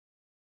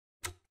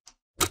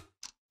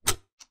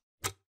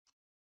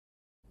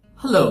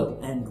Hello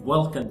and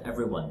welcome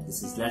everyone.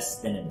 This is Less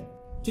Than a Minute.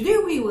 Today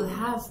we will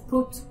have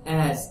put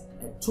as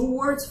a 2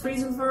 words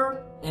phrasal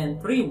verb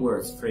and 3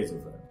 words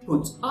phrasal verb.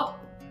 Put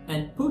up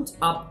and put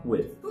up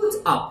with. Put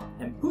up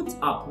and put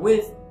up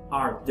with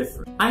are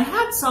different. I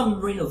had some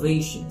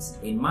renovations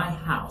in my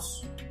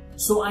house,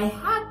 so I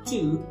had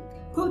to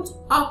put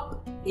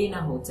up in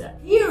a hotel.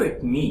 Here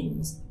it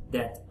means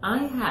that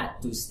I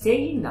had to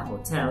stay in the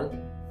hotel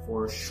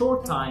for a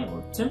short time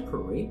or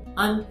temporary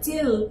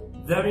until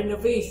the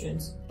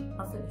renovations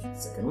are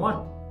finished. Second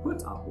one,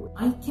 put up with.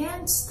 I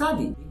can't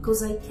study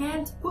because I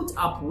can't put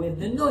up with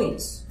the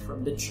noise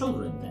from the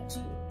children next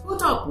door.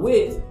 Put up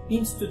with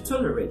means to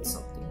tolerate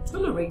something.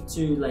 Tolerate,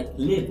 to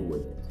live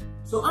with it.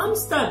 So I'm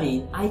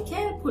studying, I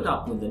can't put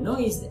up with the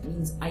noise. That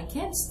means I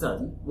can't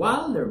study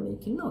while they're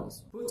making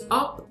noise. Put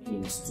up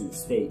means to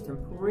stay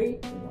temporary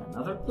in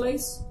another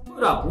place.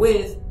 Put up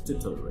with, to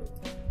tolerate.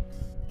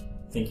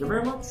 Thank you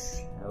very much.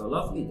 Have a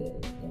lovely day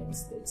and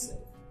stay safe.